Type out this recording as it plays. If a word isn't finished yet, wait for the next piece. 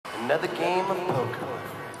another game of poker.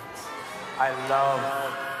 I love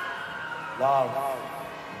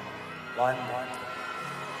London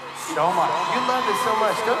so much. You love it so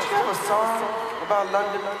much. Don't you have a song about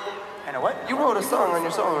London? And a what? You wrote a song on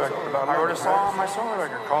your song record about London. I wrote a song on my song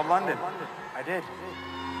record called London. I did.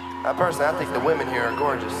 Personally, I think the women here are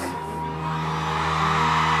gorgeous.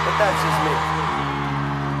 But that's just me.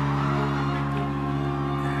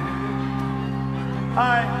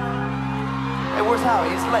 Hi. Hey, where's Howie?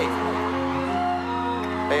 He's late.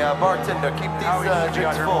 Hey, bartender, keep these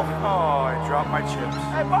drinks full. Oh, I dropped my chips.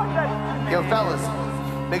 Hey, bartender. Yo, fellas,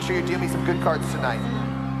 make sure you deal me some good cards tonight.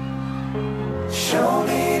 Show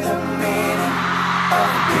me the meaning of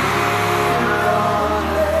being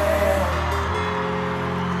lonely.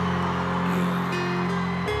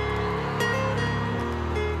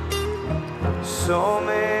 So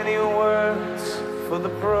many words for the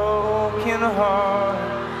broken heart.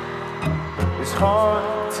 It's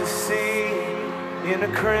hard to see in a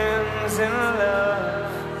crimson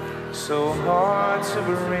love. So hard to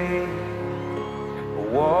breathe.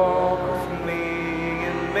 Walk with me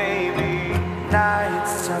and maybe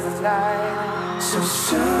nights of the night so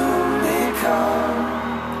soon become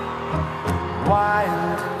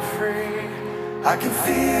wild and free. I can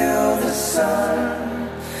feel the sun.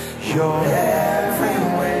 Your every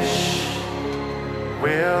wish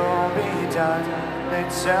will be done. They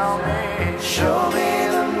tell me, show me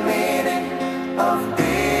the meaning of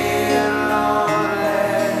being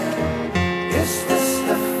lonely. Is this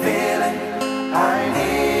the feeling I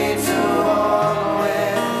need to walk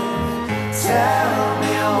with? Tell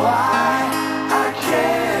me why I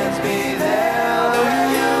can't be there where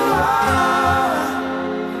you are.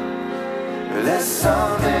 There's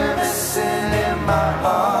something missing in my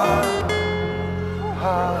heart.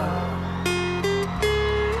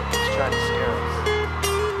 He's trying to scare us.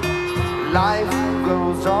 Life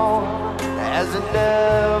goes on as it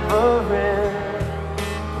never ends.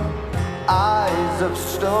 Eyes of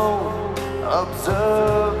stone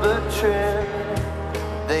observe the trend.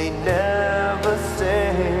 They never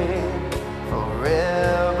say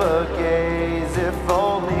forever gaze. If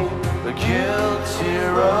only the guilty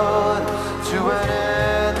road to an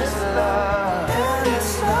endless love.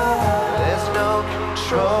 There's no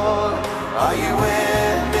control. Are you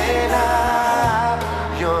with me now?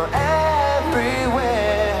 Your every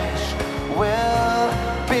wish will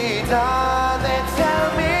be done. They tell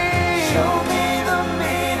me, show me the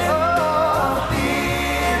meaning of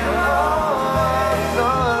being lonely.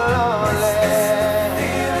 Is this the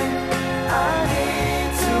feeling I need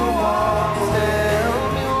to walk with?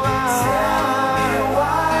 Tell me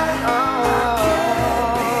why I can't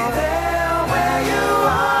be there where you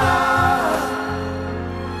are.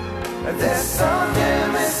 There's something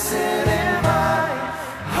missing in my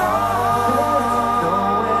heart.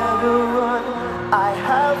 nowhere to run. I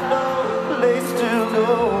have no place to go.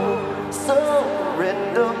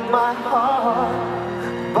 Surrender my heart,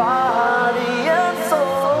 body and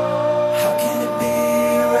soul. How can it be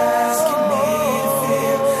you're asking me to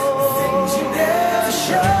feel the things you never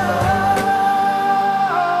show?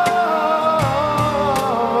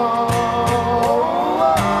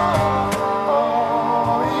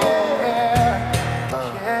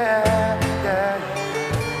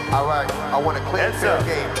 All right, I want a clear, fair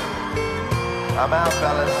game. I'm out,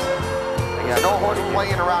 fellas. There's no horse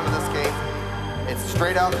playing around in this game. It's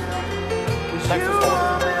straight up Texas You hold'em.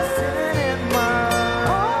 are missing in my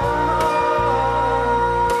heart.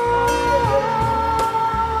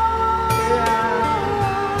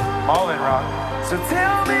 All in rock. So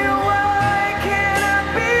tell me why